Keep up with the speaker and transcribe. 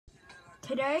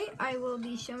Today I will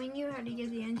be showing you how to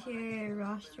get the NCAA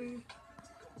roster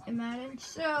in Madden.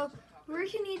 So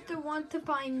first you need to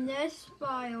find this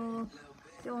file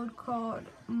called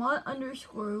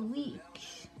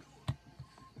mut_leaks.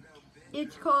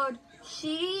 It's called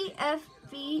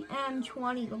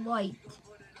CFVM20 Lite.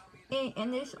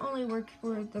 And this only works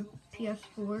for the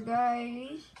PS4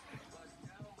 guys.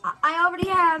 I already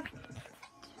have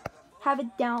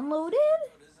it downloaded.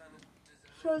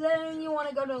 So then you want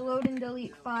to go to load and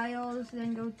delete files,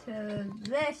 then go to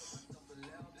this.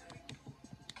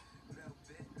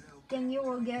 Then you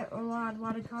will get a lot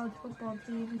of college football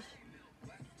teams.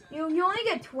 You only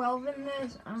get 12 in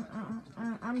this.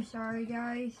 I'm sorry,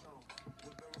 guys.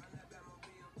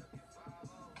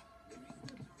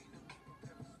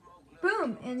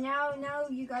 Boom, and now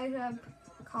you guys have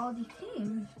college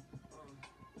teams.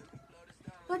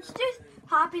 Let's just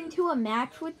hop into a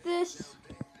match with this.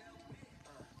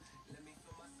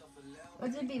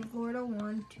 Let's just be Florida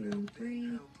 1, 2,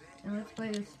 3, and let's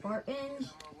play the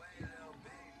Spartans.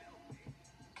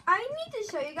 I need to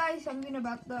show you guys something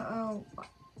about the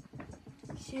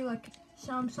see, like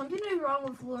something is wrong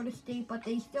with Florida State, but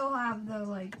they still have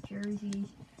the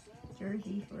jerseys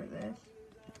for this.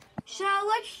 So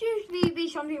let's just be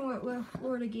something with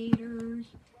Florida Gators.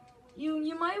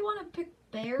 You might want to pick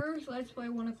Bears. Let's play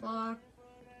 1 o'clock.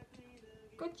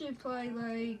 Go to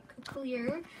play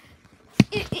clear.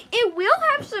 It will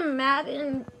have some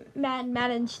Madden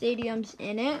stadiums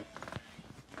in it.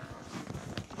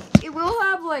 It will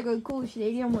have a cool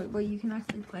stadium where you can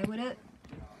actually play with it.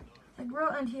 Like real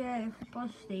NCAA football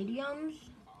stadiums.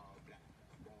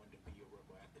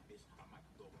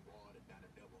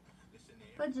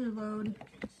 Let's just load.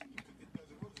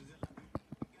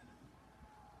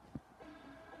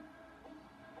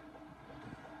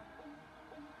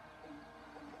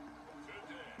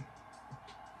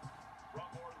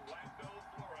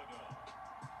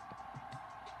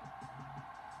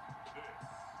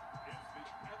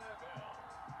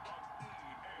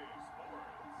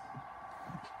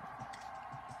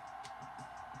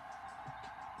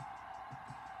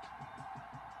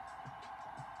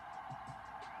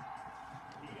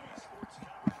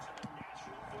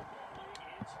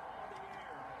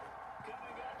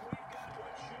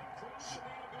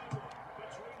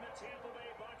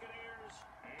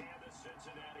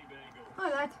 Oh,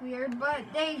 that's weird, but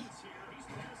they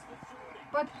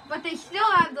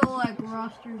still have the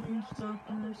rosters and stuff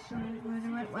in this. So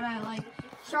what I like.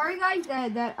 Sorry guys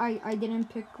that I didn't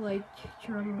pick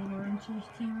Trevor Lawrence's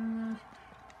team in this.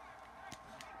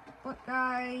 But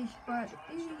guys,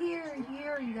 here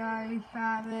you guys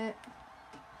have it.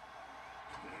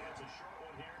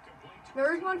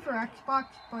 There is one for Xbox,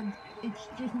 but it's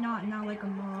just not like a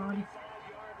mod.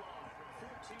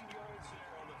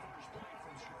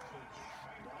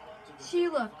 See,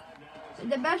 look,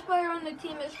 the best player on the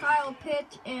team is Kyle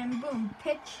Pitts, and boom,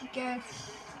 Pitts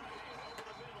gets,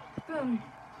 boom.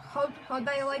 Hope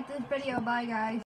that you like this video. Bye, guys.